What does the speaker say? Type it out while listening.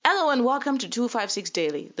and welcome to 256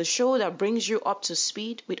 Daily, the show that brings you up to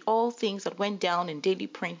speed with all things that went down in daily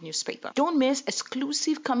print newspaper. Don't miss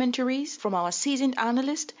exclusive commentaries from our seasoned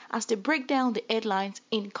analysts as they break down the headlines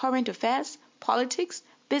in current affairs, politics,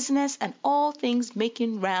 business, and all things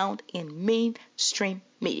making round in mainstream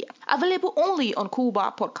media. Available only on Cool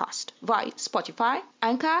Bar Podcast via Spotify,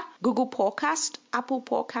 Anchor, Google Podcast, Apple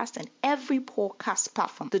Podcast, and every podcast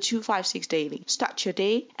platform. The 256 Daily. Start your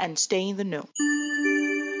day and stay in the know.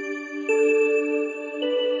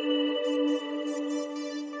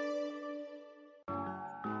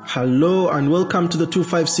 Hello and welcome to the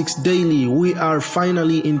 256 Daily. We are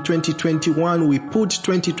finally in 2021. We put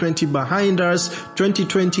 2020 behind us.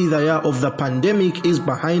 2020, the year of the pandemic, is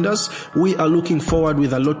behind us. We are looking forward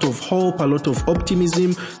with a lot of hope, a lot of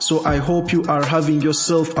optimism. So I hope you are having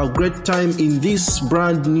yourself a great time in this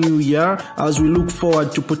brand new year as we look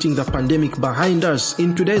forward to putting the pandemic behind us.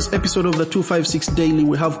 In today's episode of the 256 Daily,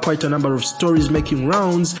 we have quite a number of stories making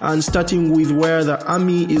rounds, and starting with where the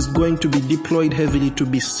army is going to be deployed heavily to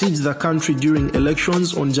besiege the country during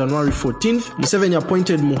elections on January 14th. Museveni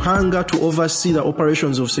appointed Muhanga to oversee the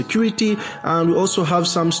operations of security, and we also have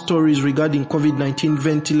some stories regarding COVID-19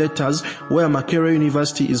 ventilators where Makerere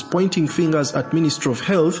University is pointing fingers at Ministry of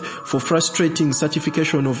Health for frustrating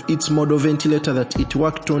certification of its model ventilator that it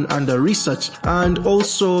worked on under research. And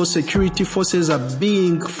also security forces are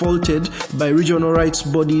being faulted by regional rights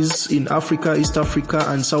bodies in Africa, East Africa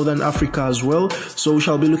and Southern Africa as well. So we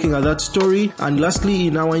shall be looking at that story. And lastly,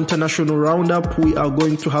 in our international roundup, we are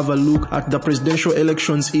going to have a look at the presidential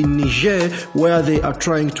elections in Niger, where they are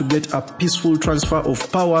trying to get a peaceful transfer of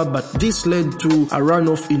power, but this led to a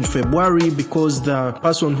runoff in February because the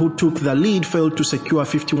person who took the lead failed to secure a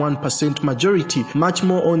 51% majority. Much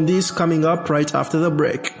more on this coming up right after the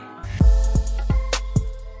break.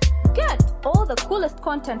 Get all the coolest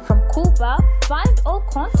content from Cuba. Find all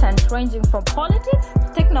content ranging from politics,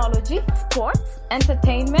 technology, sports,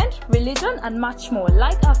 entertainment, religion, and much more.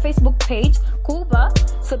 Like our Facebook page, Cuba.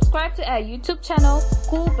 Subscribe to our YouTube channel,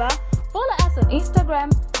 Cuba. Follow us on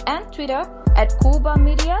Instagram and Twitter at Cuba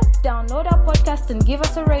Media. Download our podcast and give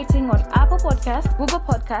us a rating on Apple Podcasts, Google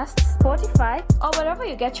Podcasts, Spotify, or wherever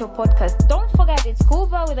you get your podcast. Don't forget it's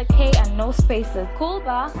Cuba with a K and no spaces.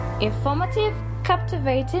 Cuba, informative,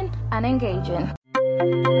 captivating, and engaging.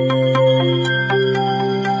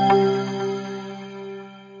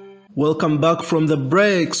 Welcome back from the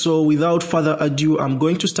break. So without further ado, I'm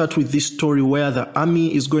going to start with this story where the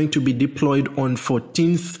army is going to be deployed on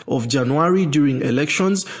 14th of January during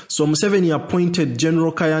elections. So Museveni appointed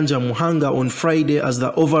General Kayanja Muhanga on Friday as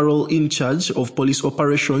the overall in charge of police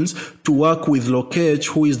operations to work with Lokech,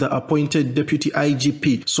 who is the appointed deputy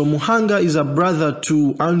IGP. So Muhanga is a brother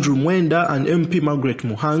to Andrew Mwenda and MP Margaret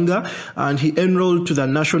Muhanga, and he enrolled to the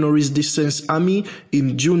National Resistance Army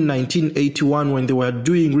in June 1981 when they were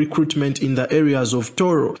doing recruitment in the areas of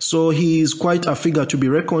Toro. So he is quite a figure to be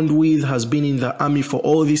reckoned with, has been in the army for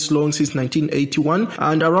all this long, since 1981.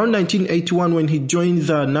 And around 1981, when he joined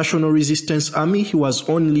the National Resistance Army, he was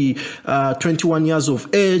only 21 years of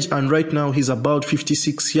age, and right now he's about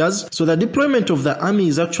 56 years. So the deployment of the army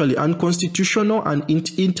is actually unconstitutional, and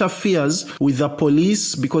it interferes with the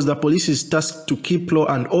police because the police is tasked to keep law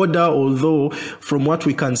and order, although from what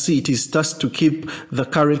we can see, it is tasked to keep the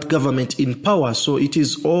current government in power. So it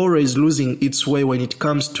is always losing its way when it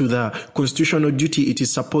comes to the constitutional duty it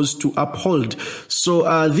is supposed to uphold.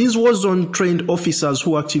 So these war-zone trained officers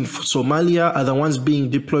who act in Somalia are the ones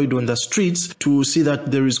being deployed on the streets to see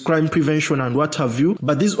that there is crime prevention and what have you.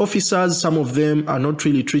 But these officers, some of them are not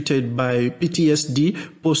really treated by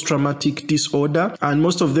PTSD, post-traumatic disorder, and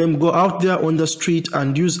most of them go out there on the street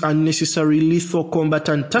and use unnecessary lethal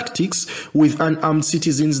combatant tactics with unarmed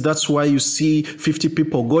citizens. That's why you see 50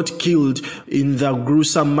 people got killed in the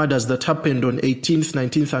gruesome murders that happened on 18th,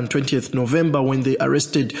 19th and 20th November when they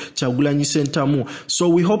arrested Kyagulanyi Ssentamu. So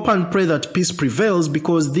we hope and pray that peace prevails,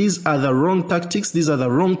 because these are the wrong tactics, these are the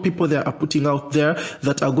wrong people they are putting out there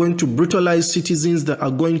that are going to brutalize citizens, that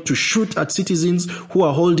are going to shoot at citizens who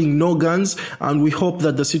are holding no guns, and we hope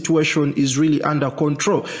that the situation is really under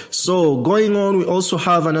control. So going on, we also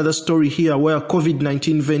have another story here where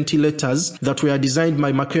COVID-19 ventilators that were designed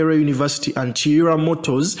by Makerere University and Chiira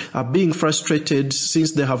Motors are being frustrated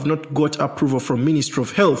since they have have not got approval from Ministry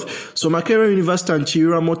of Health. So Makerere University and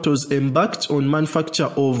Chiira Motors embarked on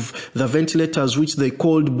manufacture of the ventilators which they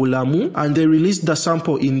called Bulamu, and they released the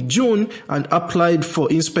sample in June and applied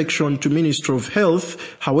for inspection to Ministry of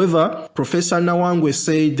Health. However, Professor Nawangwe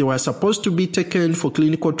said they were supposed to be taken for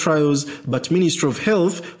clinical trials, but Ministry of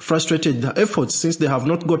Health frustrated the efforts since they have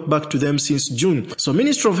not got back to them since June. So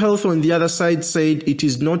Ministry of Health on the other side said it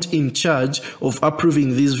is not in charge of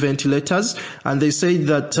approving these ventilators, and they said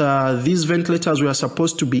that these ventilators were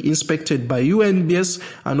supposed to be inspected by UNBS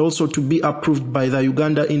and also to be approved by the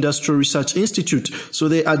Uganda Industrial Research Institute. So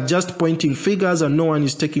they are just pointing figures and no one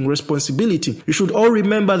is taking responsibility. You should all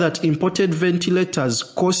remember that imported ventilators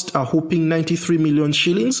cost a whopping 93 million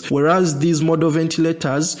shillings, whereas these model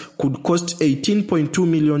ventilators could cost 18.2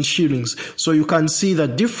 million shillings. So you can see the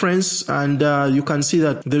difference, and you can see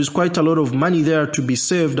that there's quite a lot of money there to be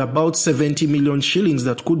saved, about 70 million shillings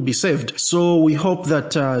that could be saved. So we hope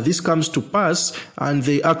that this comes to pass and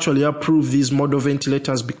they actually approve these model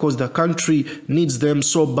ventilators, because the country needs them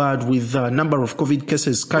so bad with the number of COVID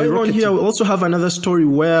cases skyrocketing. Here we also have another story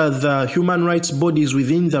where the human rights bodies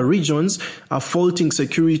within the regions are faulting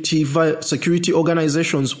security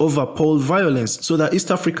organizations over poll violence. So the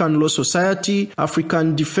East African Law Society,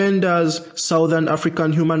 African Defenders, Southern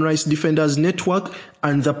African Human Rights Defenders Network,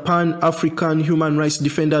 and the Pan-African Human Rights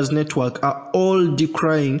Defenders Network are all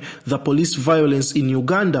decrying the police violence in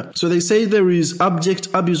Uganda. So they say there is abject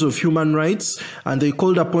abuse of human rights, and they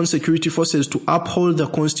called upon security forces to uphold the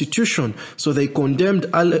constitution. So they condemned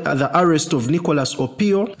the arrest of Nicholas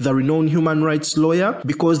Opio, the renowned human rights lawyer,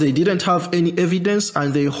 because they didn't have any evidence,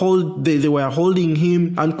 and they were holding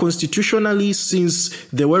him unconstitutionally, since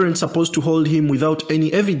they weren't supposed to hold him without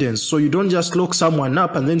any evidence. So you don't just lock someone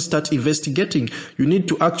up and then start investigating. You need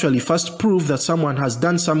to actually first prove that someone has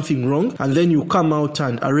done something wrong, and then you come out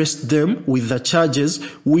and arrest them with the charges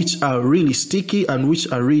which are really sticky and which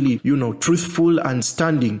are really, truthful and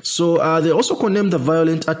standing. So they also condemned the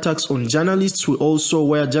violent attacks on journalists,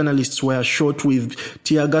 where journalists were shot with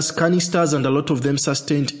tear gas canisters and a lot of them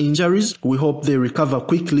sustained injuries. We hope they recover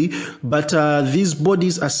quickly. But these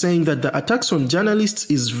bodies are saying that the attacks on journalists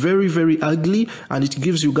is very, very ugly, and it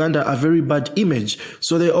gives Uganda a very bad image.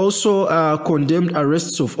 So they also condemned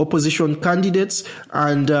arrests of opposition candidates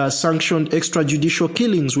and sanctioned extrajudicial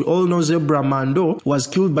killings. We all know Zebra Mando was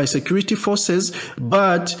killed by security forces,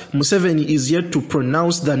 but Museveni is yet to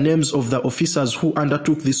pronounce the names of the officers who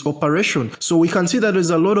undertook this operation. So we can see that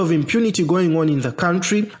there's a lot of impunity going on in the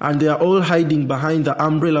country, and they are all hiding behind the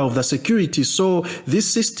umbrella of the security. So this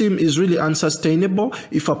system is really unsustainable.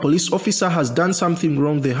 If a police officer has done something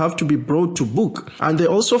wrong, they have to be brought to book. And they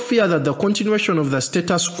also fear that the continuation of the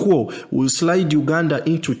status quo will slide Uganda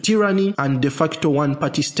into tyranny and de facto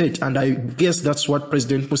one-party state, and I guess that's what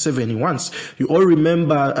President Museveni wants. You all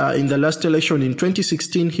remember in the last election in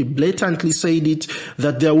 2016, he blatantly said it,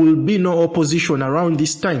 that there will be no opposition around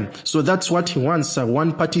this time. So that's what he wants, a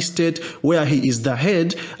one-party state where he is the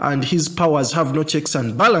head and his powers have no checks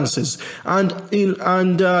and balances. And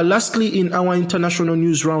lastly, in our international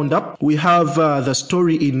news roundup, we have the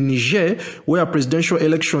story in Niger, where presidential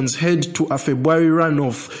elections head to a February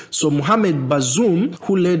runoff. So Mohamed Bazoum,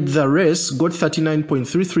 who led the race, got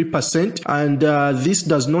 39.33%, and this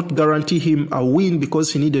does not guarantee him a win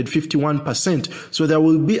because he needed 51%. So there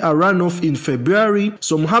will be a runoff in February.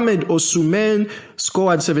 So Mohamed Ousmane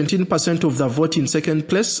scored 17% of the vote in second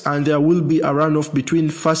place, and there will be a runoff between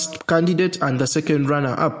first candidate and the second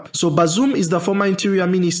runner-up. So Bazoum is the former interior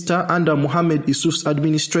minister under Mohamed Issouf's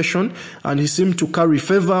administration, and he seemed to carry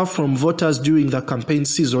favor from voters during the campaign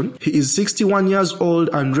season. He is 61 years old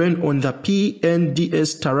and ran on the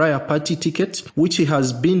PNDS Taraya party ticket, which he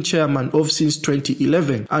has been chairman of since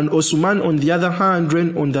 2011. And Ousmane, on the other hand,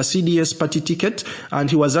 ran on the CDS party ticket, and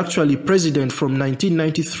he was actually president from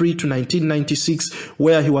 1993 to 1996,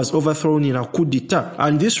 where he was overthrown in a coup d'etat.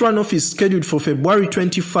 And this runoff is scheduled for February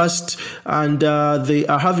 21st, and they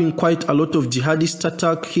are having quite a lot of jihadist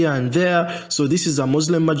attack here and there. So this is a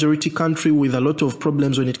Muslim majority country with a lot of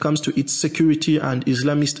problems when it comes to its security and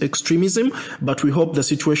Islamist extremism, but we hope the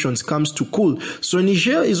situation comes to cool. So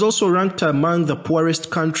Niger is also ranked among the poorest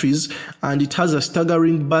countries, and it has a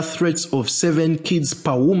staggering birth rates of 7 kids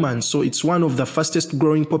per woman. So it's one of the fastest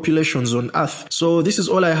growing populations on earth. So this is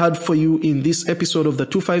all I had for you in this episode of the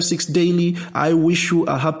 256 Daily. I wish you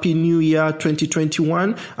a happy new year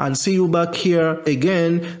 2021, and see you back here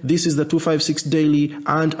again. This is the 256 Daily,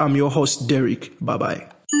 and I'm your host Derek. Bye bye.